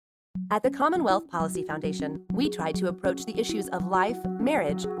At the Commonwealth Policy Foundation, we try to approach the issues of life,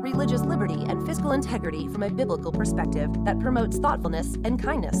 marriage, religious liberty, and fiscal integrity from a biblical perspective that promotes thoughtfulness and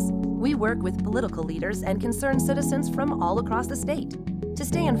kindness. We work with political leaders and concerned citizens from all across the state. To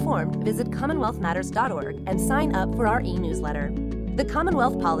stay informed, visit CommonwealthMatters.org and sign up for our e-newsletter. The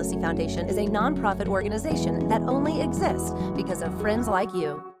Commonwealth Policy Foundation is a nonprofit organization that only exists because of friends like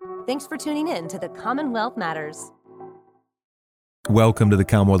you. Thanks for tuning in to the Commonwealth Matters. Welcome to the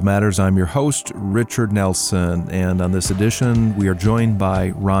Commonwealth Matters. I'm your host, Richard Nelson, and on this edition, we are joined by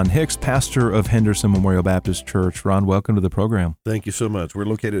Ron Hicks, pastor of Henderson Memorial Baptist Church. Ron, welcome to the program. Thank you so much. We're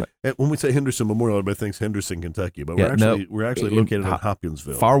located, when we say Henderson Memorial, everybody thinks Henderson, Kentucky, but we're actually located in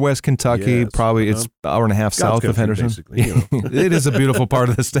Hopkinsville. Far west Kentucky, yes, probably it's an hour and a half south of Henderson. It is a beautiful part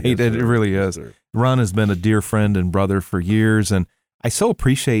of the state. Yes, it really is. Yes, Ron has been a dear friend and brother for years, and I so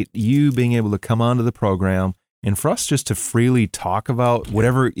appreciate you being able to come onto the program and for us just to freely talk about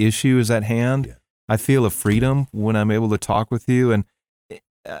whatever issue is at hand. Yeah. I feel a freedom when I'm able to talk with you. And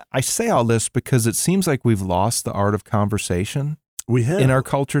I say all this because it seems like we've lost the art of conversation. We have. In our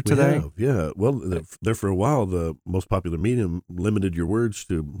culture today. We have, yeah. Well, there for a while, the most popular medium limited your words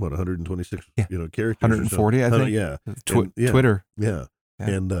to, 126 characters? 140, I think. Yeah. Twitter. Yeah.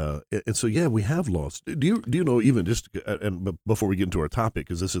 And so, we have lost. Do you know, even just, and before we get into our topic,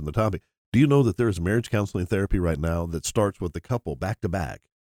 because this isn't the topic, do you know that there is marriage counseling therapy right now that starts with the couple back to back,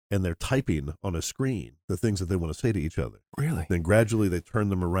 and they're typing on a screen the things that they want to say to each other? Really? Then gradually they turn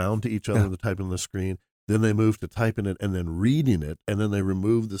them around to each other and type on the screen. Then they move to typing it and then reading it, and then they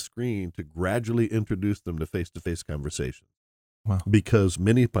remove the screen to gradually introduce them to face-to-face conversation. Wow. Because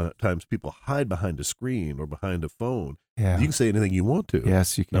many times people hide behind a screen or behind a phone. Yeah. You can say anything you want to.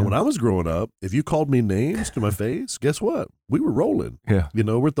 Yes, you can. Now, when I was growing up, if you called me names to my face, guess what? We were rolling. Yeah.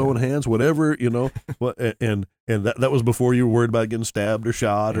 We're throwing hands, whatever, and that was before you were worried about getting stabbed or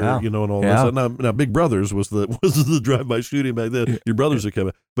shot or, and all this. Now, Big Brothers was the drive-by shooting back then. Your brothers are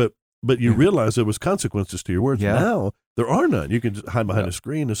coming. But you realize there was consequences to your words. Yeah. Now, there are none. You can just hide behind a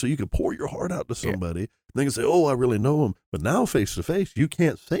screen, and so you can pour your heart out to somebody. And they can say, oh, I really know him. But now, face-to-face, you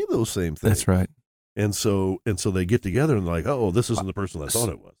can't say those same things. That's right. And so they get together and they're like, oh, this isn't the person I thought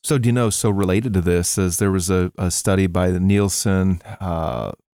it was. So do you know, so related to this is there was a study by the Nielsen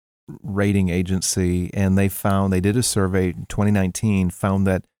rating agency, and they did a survey in 2019, found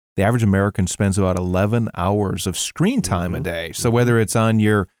that the average American spends about 11 hours of screen time a day. So whether it's on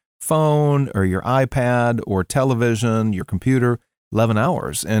your phone or your iPad or television, your computer, 11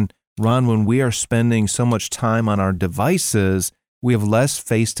 hours. And Ron, when we are spending so much time on our devices, we have less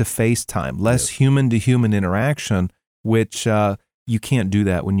face-to-face time, less human-to-human interaction, which you can't do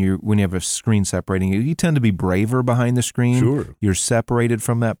that when you have a screen separating you. You tend to be braver behind the screen. Sure. You're separated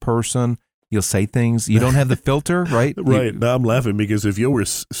from that person. You'll say things. You don't have the filter, right? Right. Now I'm laughing because if you were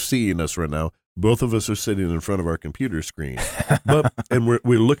seeing us right now, both of us are sitting in front of our computer screen, and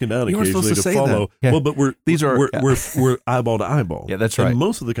we're looking down occasionally to follow. Yeah. Well, but we're eyeball to eyeball. Yeah, that's right. And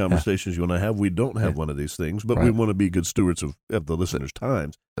most of the conversations you and I have, we don't have one of these things, but we want to be good stewards of the listeners'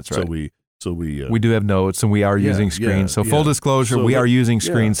 times. That's right. So we do have notes, and we are using screens. So full disclosure, we are using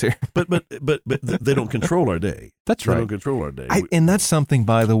screens here. But they don't control our day. That's right. They don't control our day. And that's something,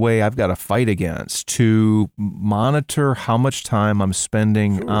 by the way, I've got to fight against, to monitor how much time I'm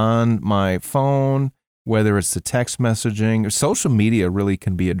spending on my phone, whether it's the text messaging. Social media really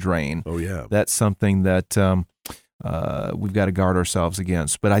can be a drain. Oh, yeah. That's something that we've got to guard ourselves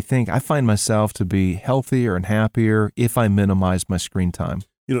against. But I think I find myself to be healthier and happier if I minimize my screen time.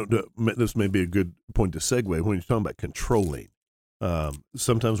 This may be a good point to segue when you're talking about controlling.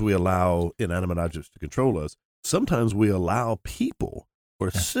 Sometimes we allow inanimate objects to control us. Sometimes we allow people or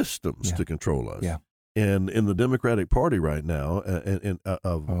systems to control us. Yeah. And in the Democratic Party right now,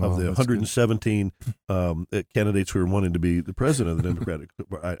 of the 117 candidates who are wanting to be the president of the Democratic,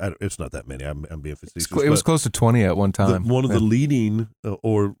 it's not that many. I'm being facetious. It was close to 20 at one time. One of the leading,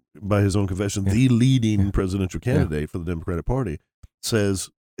 or by his own confession, the leading presidential candidate for the Democratic Party says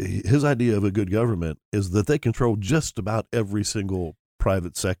his idea of a good government is that they control just about every single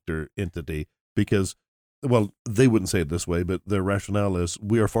private sector entity because, well, they wouldn't say it this way, but their rationale is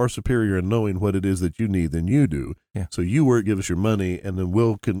we are far superior in knowing what it is that you need than you do. Yeah. So you work, give us your money, and then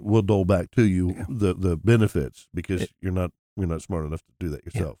we'll dole back to you the benefits because you're not smart enough to do that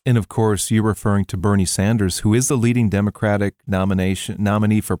yourself. And of course, you're referring to Bernie Sanders, who is the leading Democratic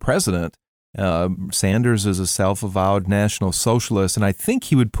nominee for president. Sanders is a self-avowed national socialist, and I think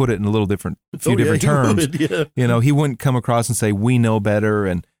he would put it in a different terms. He wouldn't come across and say, we know better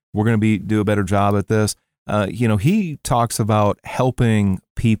and we're going to do a better job at this. He talks about helping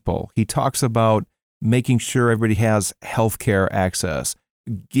people. He talks about making sure everybody has health care access.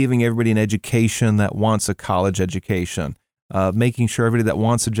 giving everybody an education that wants a college education, making sure everybody that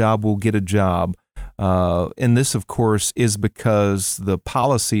wants a job will get a job. And this, of course, is because the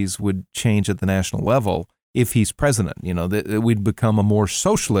policies would change at the national level if he's president. We'd become a more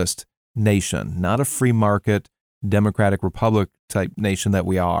socialist nation, not a free market, democratic republic type nation that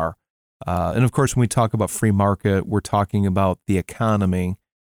we are. And of course, when we talk about free market, we're talking about the economy.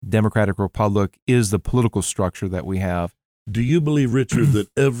 Democratic republic is the political structure that we have. Do you believe, Richard, that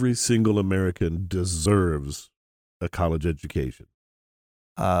every single American deserves a college education?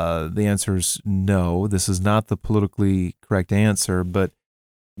 The answer is no. This is not the politically correct answer, but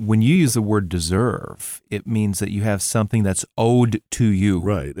when you use the word deserve, it means that you have something that's owed to you.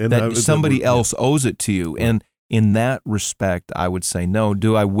 Right. And that somebody else owes it to you. Right. And in that respect, I would say no.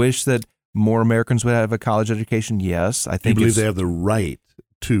 Do I wish that more Americans would have a college education? Yes. I think. Do you believe they have the right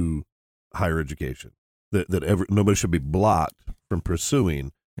to higher education? That nobody should be blocked from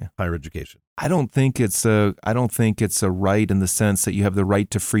pursuing higher education. I don't think it's a right in the sense that you have the right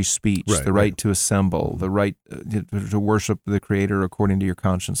to free speech, the right to assemble, the right to worship the Creator according to your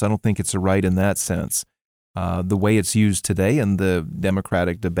conscience. I don't think it's a right in that sense. The way it's used today in the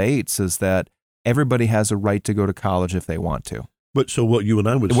democratic debates is that everybody has a right to go to college if they want to. But so what you and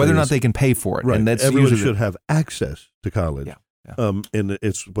I would say whether or not they can pay for it, right? And that's everyone should have access to college. Yeah. And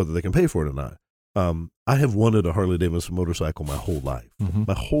it's whether they can pay for it or not. I have wanted a Harley Davidson motorcycle my whole life. Mm-hmm.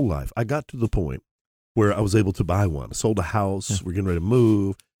 My whole life. I got to the point where I was able to buy one. I sold a house. We're getting ready to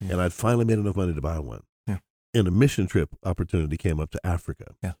move, and I'd finally made enough money to buy one. Yeah. And a mission trip opportunity came up to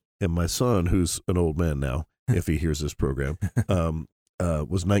Africa. Yeah. And my son, who's an old man now, if he hears this program,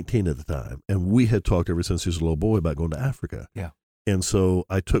 was 19 at the time, and we had talked ever since he was a little boy about going to Africa. Yeah. And so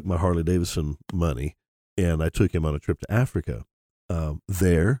I took my Harley Davidson money, and I took him on a trip to Africa.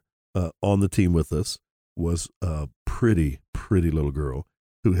 There, on the team with us was a pretty little girl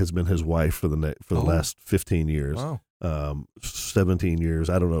who has been his wife for the last 15 years, 17 years.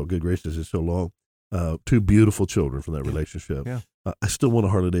 I don't know. Good gracious, it's so long. 2 beautiful children from that relationship. Yeah. I still want a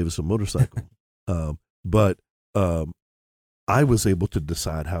Harley Davidson motorcycle, but I was able to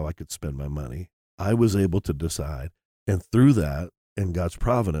decide how I could spend my money. I was able to decide, and through that, in God's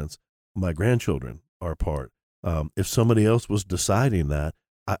providence, my grandchildren are a part. If somebody else was deciding that,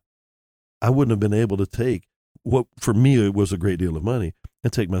 I wouldn't have been able to take what for me it was a great deal of money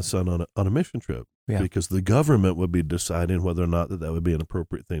and take my son on a mission trip because the government would be deciding whether or not that would be an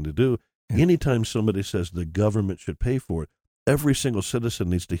appropriate thing to do. Yeah. Anytime somebody says the government should pay for it, every single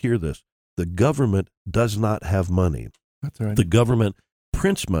citizen needs to hear this. The government does not have money. That's right. The government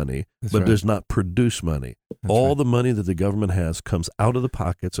prints money, but does not produce money. All the money that the government has comes out of the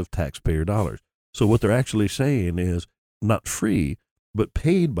pockets of taxpayer dollars. So what they're actually saying is not free, but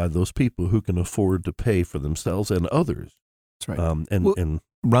paid by those people who can afford to pay for themselves and others. That's right. And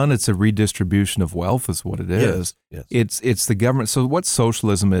Ron, it's a redistribution of wealth is what it is. Yes. It's the government. So what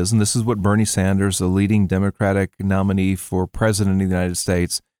socialism is, and this is what Bernie Sanders, the leading Democratic nominee for president of the United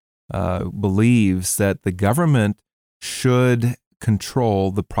States, believes that the government should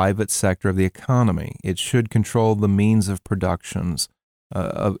control the private sector of the economy. It should control the means of productions.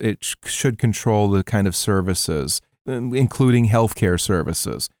 It should control the kind of services, including healthcare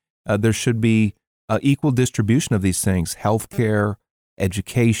services. There should be equal distribution of these things: healthcare,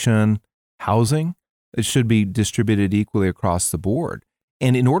 education, housing. It should be distributed equally across the board.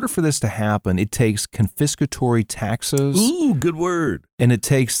 And in order for this to happen, it takes confiscatory taxes. Ooh, good word. And it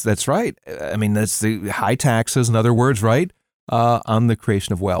takes, that's right. I mean, that's the high taxes, in other words, right? On the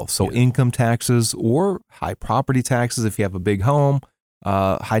creation of wealth. So income taxes or high property taxes if you have a big home,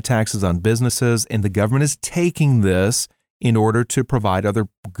 high taxes on businesses. And the government is taking this in order to provide other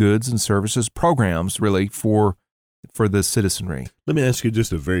goods and services, programs really for the citizenry. Let me ask you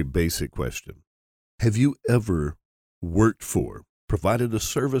just a very basic question. Have you ever provided a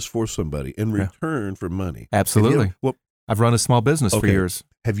service for somebody in return for money? Absolutely. I've run a small business for years.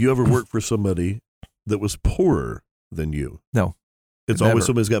 Have you ever worked for somebody that was poorer than you? No. It's always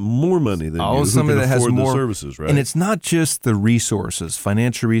somebody's got more money than you somebody who can that has afford more the services, right? And it's not just the resources,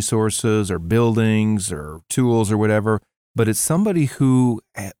 financial resources or buildings or tools or whatever, but it's somebody who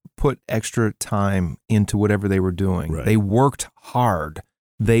put extra time into whatever they were doing. Right. They worked hard.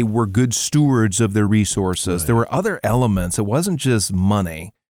 They were good stewards of their resources. Right. There were other elements. It wasn't just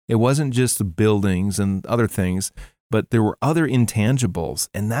money. It wasn't just the buildings and other things, but there were other intangibles.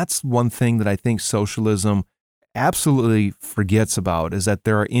 And that's one thing that I think socialism absolutely forgets about, is that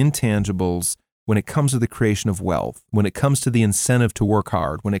there are intangibles when it comes to the creation of wealth, when it comes to the incentive to work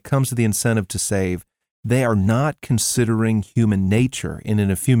hard, when it comes to the incentive to save. They are not considering human nature. And in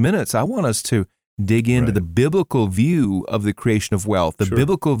a few minutes, I want us to dig into Right. the biblical view of the creation of wealth, the Sure.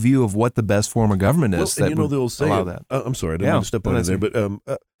 biblical view of what the best form of government is. Well, and that the old would saying, allow that. I'm sorry, I didn't Yeah. mean to step No, on you that's there,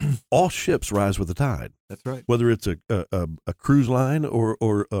 but all ships rise with the tide. That's right. Whether it's a cruise line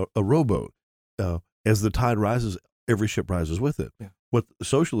or a rowboat. As the tide rises, every ship rises with it. Yeah. What the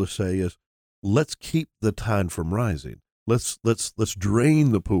socialists say is, let's keep the tide from rising. Let's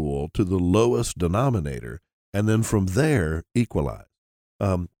drain the pool to the lowest denominator, and then from there equalize.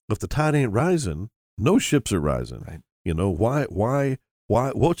 If the tide ain't rising, no ships are rising. Right. Why?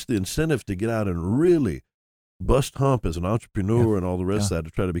 What's the incentive to get out and really bust hump as an entrepreneur and all the rest of that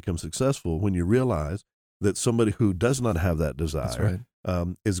to try to become successful when you realize that somebody who does not have that desire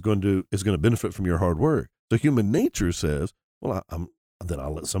is going to benefit from your hard work? So human nature says, well, then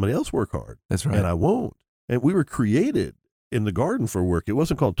I'll let somebody else work hard. That's right. And I won't. And we were created in the garden for work. It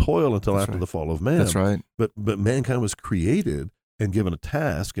wasn't called toil until after the fall of man. That's right. But mankind was created and given a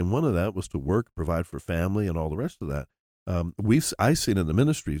task, and one of that was to work, provide for family, and all the rest of that. I've seen in the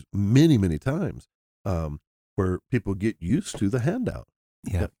ministries many times where people get used to the handout.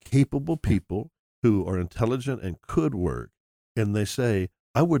 Yeah. Capable people who are intelligent and could work, and they say,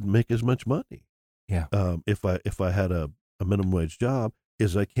 I wouldn't make as much money if I had a minimum wage job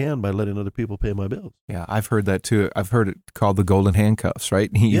as I can by letting other people pay my bills. Yeah, I've heard that too. I've heard it called the golden handcuffs,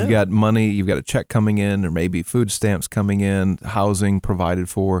 right? You've got money, you've got a check coming in, or maybe food stamps coming in, housing provided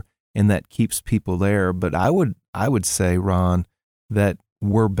for, and that keeps people there. But I would say, Ron, that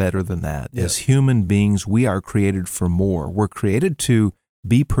we're better than that. Yeah. As human beings, we are created for more. We're created to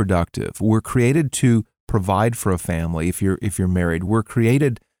be productive. We're created to provide for a family if you're married. We're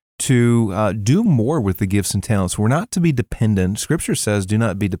created to do more with the gifts and talents. We're not to be dependent. Scripture says, do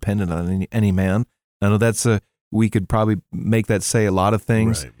not be dependent on any man. I know we could probably make that say a lot of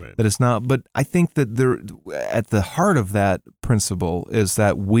things that it's not, but I think that at the heart of that principle is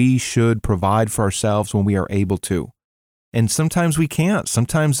that we should provide for ourselves when we are able to. And sometimes we can't.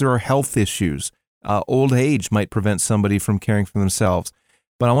 Sometimes there are health issues. Old age might prevent somebody from caring for themselves.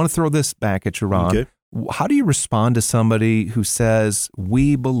 But I want to throw this back at you, Ron. Okay. How do you respond to somebody who says,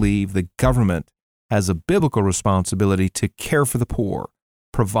 we believe the government has a biblical responsibility to care for the poor,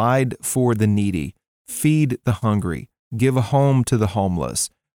 provide for the needy, feed the hungry, give a home to the homeless?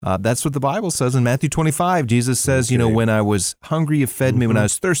 That's what the Bible says in Matthew 25. Jesus says, when I was hungry, you fed me. When I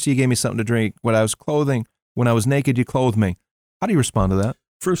was thirsty, you gave me something to drink. When I was naked, you clothed me. How do you respond to that?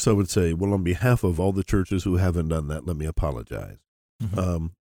 First, I would say, well, on behalf of all the churches who haven't done that, let me apologize. Mm-hmm.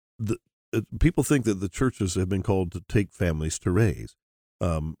 People think that the churches have been called to take families to raise.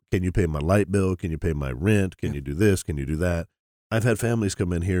 Can you pay my light bill? Can you pay my rent? Can you do this? Can you do that? I've had families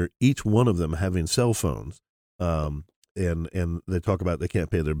come in here, each one of them having cell phones, and they talk about they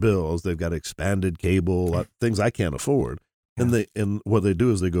can't pay their bills. They've got expanded cable, things I can't afford. Yeah. And what they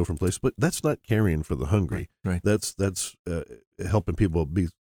do is they go from place, but that's not caring for the hungry. Right. That's helping people be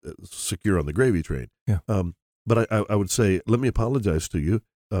secure on the gravy train. Yeah. But I would say, let me apologize to you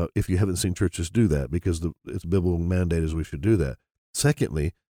if you haven't seen churches do that, because its biblical mandate is we should do that.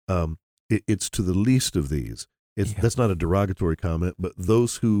 Secondly, it's to the least of these. That's not a derogatory comment, but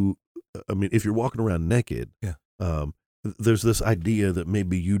those who, if you're walking around naked, there's this idea that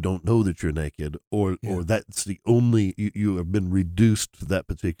maybe you don't know that you're naked, or that's the only, you have been reduced to that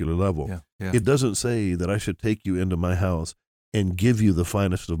particular level. Yeah. Yeah. It doesn't say that I should take you into my house and give you the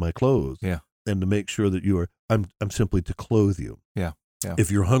finest of my clothes. Yeah. And to make sure that I'm simply to clothe you. Yeah. Yeah.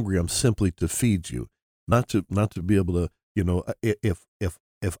 If you're hungry, I'm simply to feed you, not to be able to,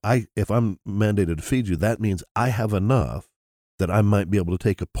 if I'm mandated to feed you, that means I have enough that I might be able to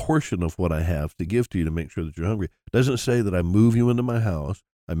take a portion of what I have to give to you to make sure that you're hungry. It doesn't say that I move you into my house,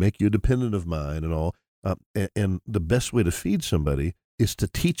 I make you a dependent of mine and all. And the best way to feed somebody is to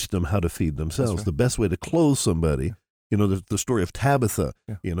teach them how to feed themselves. Right. The best way to clothe somebody, the story of Tabitha,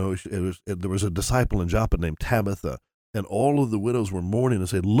 there was a disciple in Joppa named Tabitha, and all of the widows were mourning and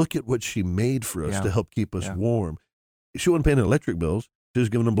said, look at what she made for us to help keep us warm. She wasn't paying electric bills. She was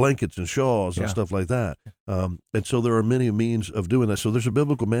giving them blankets and shawls and stuff like that. And so there are many means of doing that. So there's a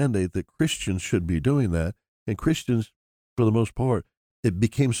biblical mandate that Christians should be doing that. And Christians, for the most part, it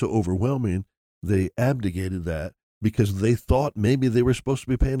became so overwhelming, they abdicated that because they thought maybe they were supposed to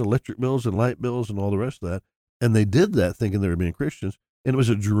be paying electric bills and light bills and all the rest of that. And they did that thinking they were being Christians. And it was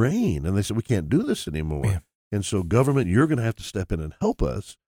a drain. And they said, we can't do this anymore. Yeah. And so government, you're going to have to step in and help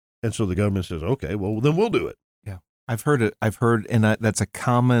us. And so the government says, okay, well, then we'll do it. Yeah. I've heard it. And that's a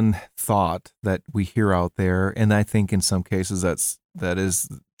common thought that we hear out there. And I think in some cases that is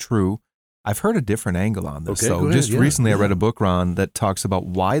true. I've heard a different angle on this. Okay, so just recently I read a book, Ron, that talks about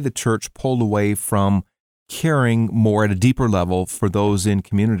why the church pulled away from caring more at a deeper level for those in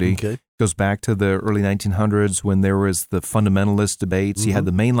community. Okay. Goes back to the early 1900s when there was the fundamentalist debates. You had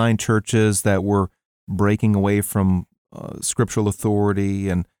the mainline churches that were breaking away from scriptural authority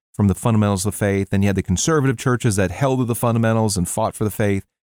and from the fundamentals of faith. Then you had the conservative churches that held to the fundamentals and fought for the faith.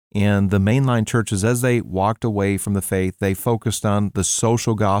 And the mainline churches, as they walked away from the faith, they focused on the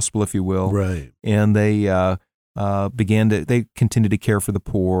social gospel, if you will. Right. And they they continued to care for the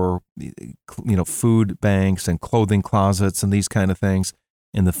poor, food banks and clothing closets and these kind of things.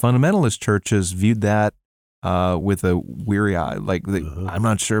 And the fundamentalist churches viewed that with a weary eye. Like, I'm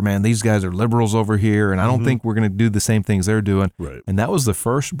not sure, man, these guys are liberals over here, and I don't think we're going to do the same things they're doing. Right. And that was the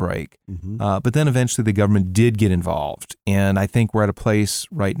first break. But then eventually the government did get involved. And I think we're at a place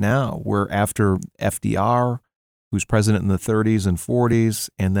right now where after FDR, who's president in the 30s and 40s,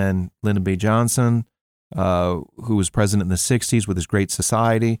 and then Lyndon B. Johnson, who was president in the 60s with his Great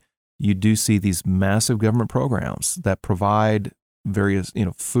Society, you do see these massive government programs that provide various,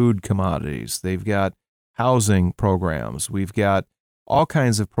 food commodities. They've got housing programs. We've got all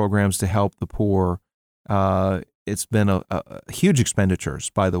kinds of programs to help the poor. It's been a huge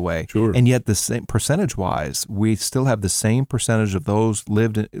expenditures, by the way. Sure. And yet the same percentage-wise, we still have the same percentage of those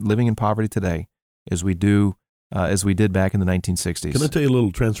living in poverty today as we did back in the 1960s. Can I tell you a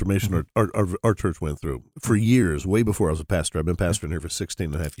little transformation our church went through? For years, way before I was a pastor, I've been pastoring here for 16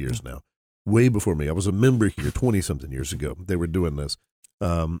 and a half years now. Way before me. I was a member here 20-something years ago. They were doing this.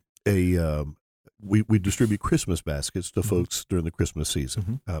 We distribute Christmas baskets to folks during the Christmas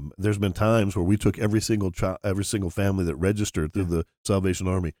season. There's been times where we took every single family that registered through the Salvation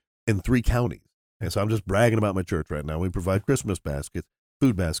Army in 3 counties. And so I'm just bragging about my church right now. We provide Christmas baskets,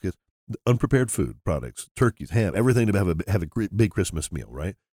 food baskets, unprepared food products, turkeys, ham, everything to have a great, big Christmas meal,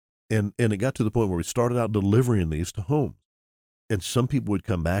 right? And it got to the point where we started out delivering these to homes. And some people would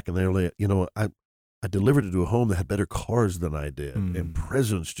come back and they're like, I delivered it to a home that had better cars than I did, and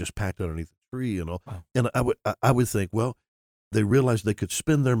presents just packed underneath the tree and all. Wow. And I would think, well, they realized they could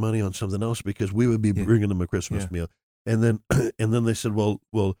spend their money on something else because we would be bringing them a Christmas meal. And then they said, well,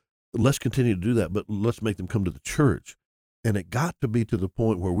 let's continue to do that, but let's make them come to the church. And it got to be to the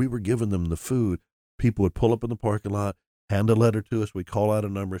point where we were giving them the food. People would pull up in the parking lot, hand a letter to us. We call out a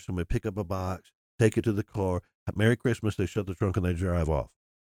number. Somebody pick up a box, take it to the car. Merry Christmas. They shut the trunk and they drive off.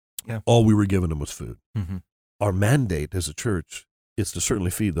 Yeah. All we were giving them was food. Our mandate as a church is to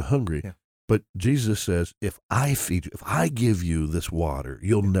certainly feed the hungry. Yeah. But Jesus says, if I feed you, if I give you this water,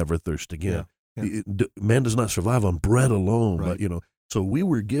 you'll never thirst again. Yeah. Yeah. Man does not survive on bread alone. Right. But, so we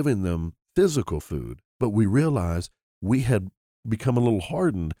were giving them physical food, but we realized we had become a little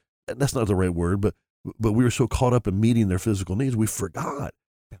hardened. That's not the right word, but we were so caught up in meeting their physical needs, we forgot.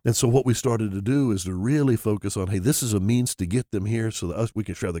 And so what we started to do is to really focus on, hey, this is a means to get them here so that we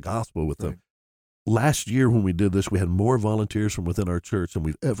can share the gospel with them. Last year when we did this, we had more volunteers from within our church than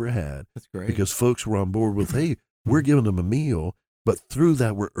we've ever had. That's great. Because folks were on board with, hey, we're giving them a meal, but through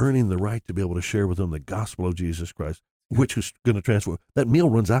that we're earning the right to be able to share with them the gospel of Jesus Christ, which is going to transform. That meal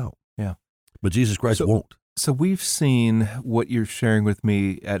runs out. Yeah. But Jesus Christ won't. So we've seen what you're sharing with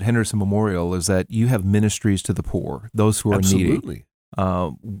me at Henderson Memorial is that you have ministries to the poor, those who are needy.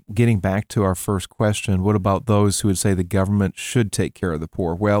 Getting back to our first question, what about those who would say the government should take care of the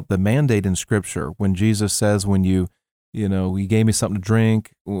poor? Well, the mandate in Scripture, when Jesus says, when you gave me something to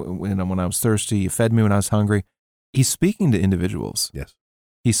drink, when I was thirsty, you fed me when I was hungry, he's speaking to individuals. Yes.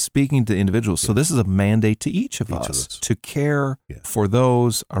 He's speaking to individuals. Yes. So this is a mandate to each of us to care for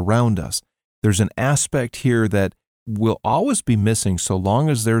those around us. There's an aspect here that will always be missing so long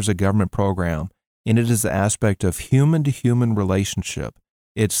as there's a government program. And it is the aspect of human-to-human relationship.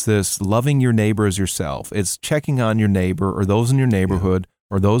 It's this loving your neighbor as yourself. It's checking on your neighbor or those in your neighborhood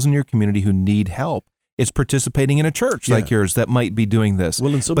or those in your community who need help. It's participating in a church like yours that might be doing this.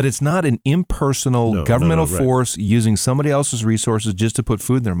 But it's not an impersonal governmental force using somebody else's resources just to put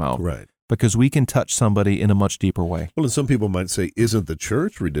food in their mouth. Right. Because we can touch somebody in a much deeper way. Well, and some people might say, isn't the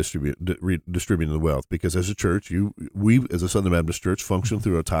church redistributing the wealth? Because as a church, we as a Southern Baptist church function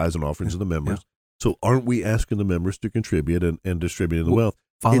through our tithes and offerings of the members. Yeah. So aren't we asking the members to contribute and distributing the wealth?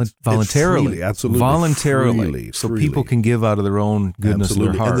 Voluntarily. Freely, absolutely. Voluntarily. So people can give out of their own goodness of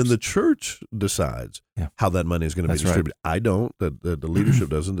their hearts. And then the church decides how that money is going to be distributed. Right. I don't. The leadership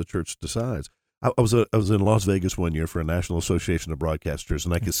doesn't. The church decides. I was in Las Vegas one year for a National Association of Broadcasters,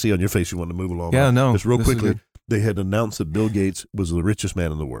 and I could see on your face you want to move along. Yeah, no. Just real quickly, they had announced that Bill Gates was the richest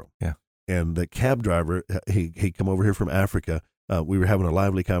man in the world. Yeah. And the cab driver, he come over here from Africa. We were having a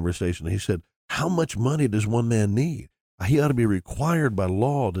lively conversation. He said, how much money does one man need? He ought to be required by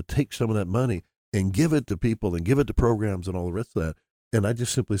law to take some of that money and give it to people and give it to programs and all the rest of that. And I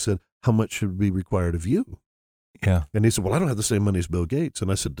just simply said, how much should be required of you? Yeah. And he said, well, I don't have the same money as Bill Gates.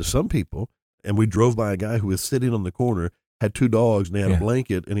 And I said, to some people, and we drove by a guy who was sitting on the corner, had 2 dogs, and he had a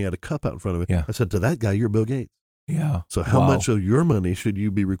blanket, and he had a cup out in front of him. Yeah. I said, to that guy, you're Bill Gates. Yeah. So how much of your money should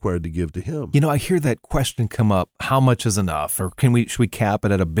you be required to give to him? I hear that question come up, how much is enough? Or should we cap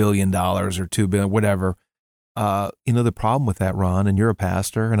it at $1 billion or $2 billion, whatever? The problem with that, Ron, and you're a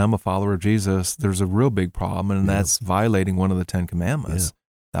pastor and I'm a follower of Jesus, there's a real big problem, and that's violating one of the 10 commandments. Yeah.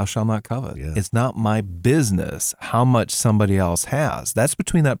 Thou shalt not covet. Yeah. It's not my business how much somebody else has. That's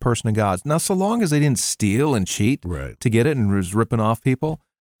between that person and God. Now, so long as they didn't steal and cheat to get it and was ripping off people,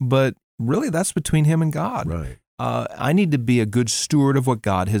 but really that's between him and God. Right. I need to be a good steward of what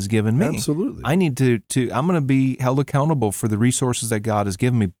God has given me. Absolutely. I need to I'm going to be held accountable for the resources that God has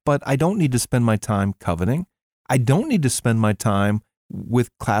given me, but I don't need to spend my time coveting. I don't need to spend my time with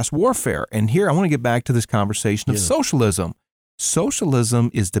class warfare. And here I want to get back to this conversation of socialism.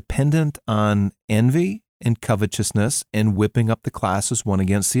 Socialism is dependent on envy and covetousness and whipping up the classes one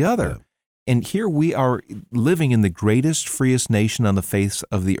against the other. Yeah. And here we are living in the greatest, freest nation on the face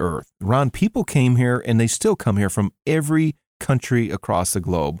of the earth. Ron, people came here, and they still come here from every country across the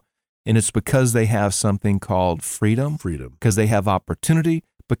globe. And it's because they have something called freedom. Freedom. Because they have opportunity,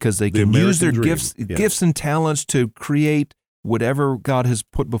 because they can use their gifts and talents to create whatever God has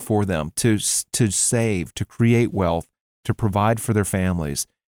put before them, to save, to create wealth, to provide for their families.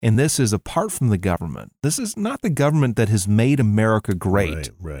 And this is apart from the government. This is not the government that has made America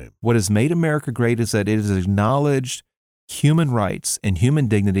great. Right. What has made America great is that it has acknowledged human rights and human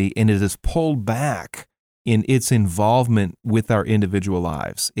dignity, and it has pulled back in its involvement with our individual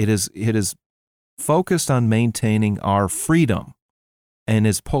lives. It is focused on maintaining our freedom and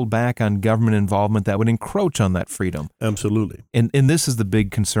is pulled back on government involvement that would encroach on that freedom. Absolutely. And this is the big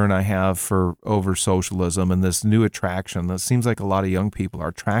concern I have over socialism and this new attraction. It seems like a lot of young people are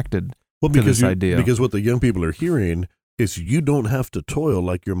attracted to this idea. Because what the young people are hearing is you don't have to toil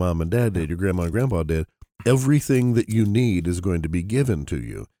like your mom and dad did, your grandma and grandpa did. Everything that you need is going to be given to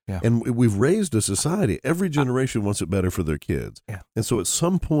you. Yeah. And we've raised a society. Every generation wants it better for their kids. Yeah. And so at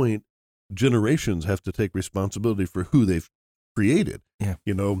some point, generations have to take responsibility for who they've created. Yeah.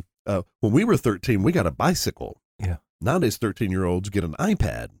 When we were 13, we got a bicycle. Yeah. Nowadays, 13-year-olds get an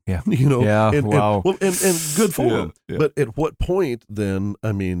iPad. Yeah. Yeah. And, wow. And good for them. Yeah. But at what point then?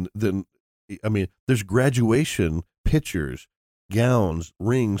 There's graduation pictures, gowns,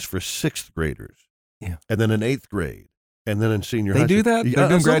 rings for 6th graders. Yeah. And then in 8th grade. And then in senior high school. They do that? They're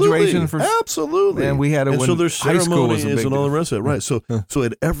doing graduation for... Absolutely. And we had it when so there's high school was a big and all the rest of it. Right. So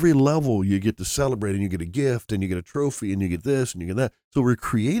at every level, you get to celebrate, and you get a gift, and you get a trophy, and you get this, and you get that. So we're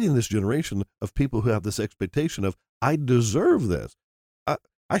creating this generation of people who have this expectation of, I deserve this.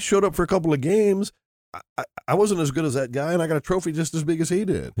 I showed up for a couple of games. I wasn't as good as that guy, and I got a trophy just as big as he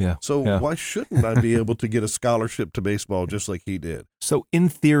did. Yeah. So why shouldn't I be able to get a scholarship to baseball just like he did? So in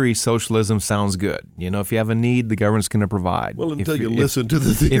theory, socialism sounds good. If you have a need, the government's going to provide. Well, until you listen to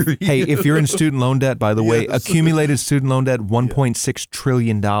the theory. If you're in student loan debt, by the way, accumulated student loan debt, $1.6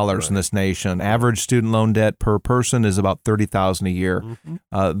 trillion in this nation. Average student loan debt per person is about $30,000 a year.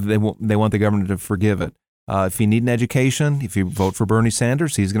 Mm-hmm. They want the government to forgive it. If you need an education, if you vote for Bernie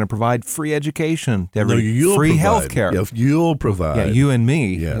Sanders, he's going to provide free education, free health care. Yeah, you'll provide. Yeah, you and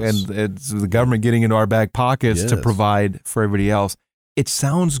me. Yes. And it's the government getting into our back pockets to provide for everybody else. It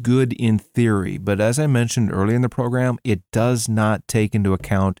sounds good in theory, but as I mentioned earlier in the program, it does not take into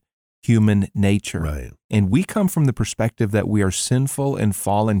account human nature. Right. And we come from the perspective that we are sinful and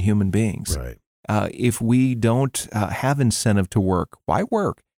fallen human beings. Right. If we don't have incentive to work, why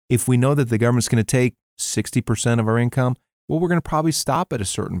work? If we know that the government's going to take 60% of our income, well, we're going to probably stop at a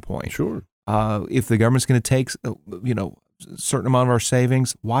certain point. Sure. If the government's going to take, a certain amount of our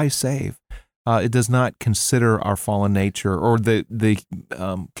savings, why save? It does not consider our fallen nature or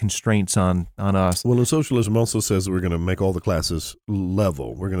the constraints on us. Well, and socialism also says that we're going to make all the classes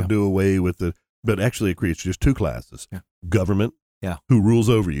level. We're going to do away with but actually it creates just 2 classes: government, who rules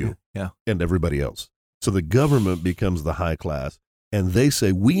over you, and everybody else. So the government becomes the high class. And they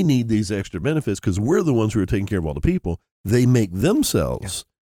say, we need these extra benefits because we're the ones who are taking care of all the people. They make themselves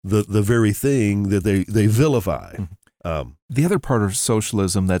the very thing that they vilify. Mm-hmm. The other part of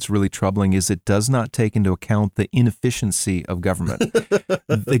socialism that's really troubling is it does not take into account the inefficiency of government.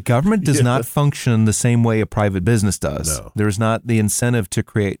 The government does not function the same way a private business does. No. There is not the incentive to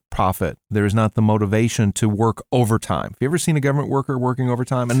create profit. There is not the motivation to work overtime. Have you ever seen a government worker working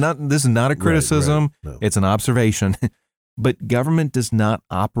overtime? And this is not a criticism. Right. No. It's an observation. But government does not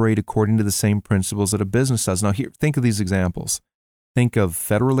operate according to the same principles that a business does. Now, here, think of these examples. Think of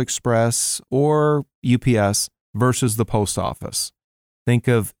Federal Express or UPS versus the post office. Think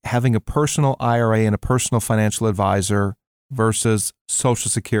of having a personal IRA and a personal financial advisor versus Social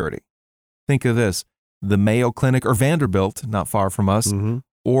Security. Think of this, the Mayo Clinic or Vanderbilt, not far from us, Mm-hmm.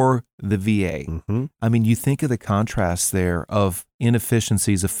 or the VA. Mm-hmm. I mean, you think of the contrast there of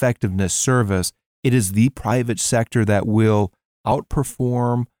inefficiencies, effectiveness, service. It is the private sector that will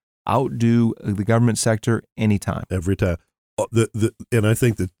outperform, outdo the government sector anytime. Every time. And I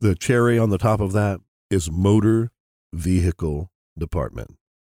think that the cherry on the top of that is motor vehicle department.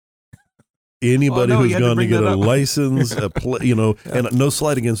 Anybody who's gone to get a license, and no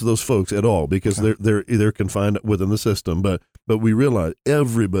slight against those folks at all, because they're confined within the system. But we realize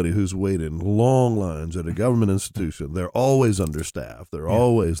everybody who's waiting long lines at a government institution, they're always understaffed. They're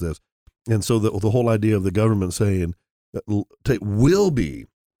always this, and so the whole idea of the government saying will be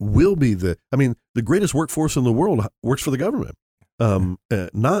the greatest workforce in the world works for the government.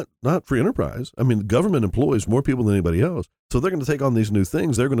 Not free enterprise. I mean, government employs more people than anybody else. So they're going to take on these new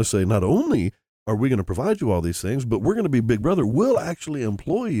things. They're going to say, not only are we going to provide you all these things, but we're going to be big brother. We'll actually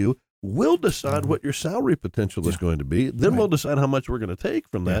employ you. We'll decide what your salary potential is going to be. Then we'll decide how much we're going to take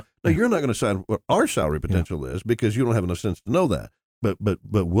from that. Now, you're not going to decide what our salary potential is because you don't have enough sense to know that. But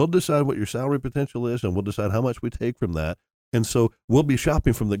we'll decide what your salary potential is, and we'll decide how much we take from that. And so we'll be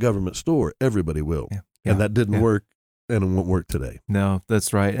shopping from the government store. Everybody will. And that didn't work. And it won't work today. No,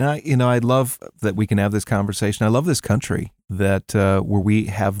 that's right. And I love that we can have this conversation. I love this country that where we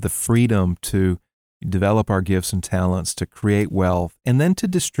have the freedom to develop our gifts and talents, to create wealth, and then to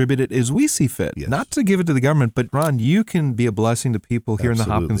distribute it as we see fit. Yes. Not to give it to the government, but Ron, you can be a blessing to people here in the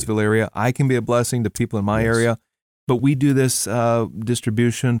Hopkinsville area. I can be a blessing to people in my area. But we do this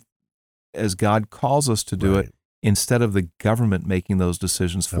distribution as God calls us to do it, instead of the government making those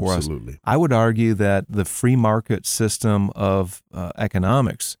decisions for us. I would argue that the free market system of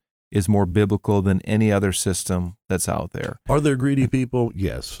economics is more biblical than any other system that's out there. Are there greedy people?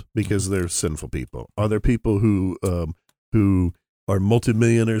 Yes, because they're sinful people. Are there people who are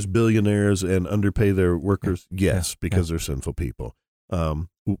multimillionaires, billionaires, and underpay their workers? Yes, because they're sinful people.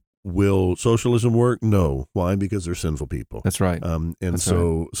 Will socialism work? No. Why? Because they're sinful people. That's right.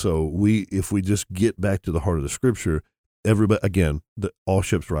 If we just get back to the heart of the Scripture, everybody again, all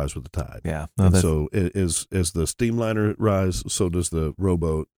ships rise with the tide. Yeah. So as the steamliner rise, so does the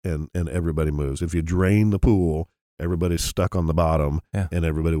rowboat, and everybody moves. If you drain the pool, everybody's stuck on the bottom, and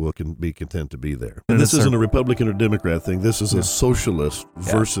everybody can be content to be there. And this isn't a Republican or Democrat thing. This is a socialist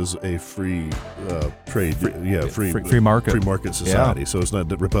versus a free trade, free market society. So it's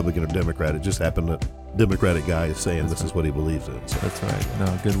not Republican or Democrat. It just happened that Democratic guy is saying this is what he believes in. So. That's right.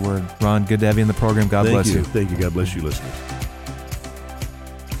 No, good word. Ron, good to have you in the program. God bless you. Thank you. God bless you, listeners.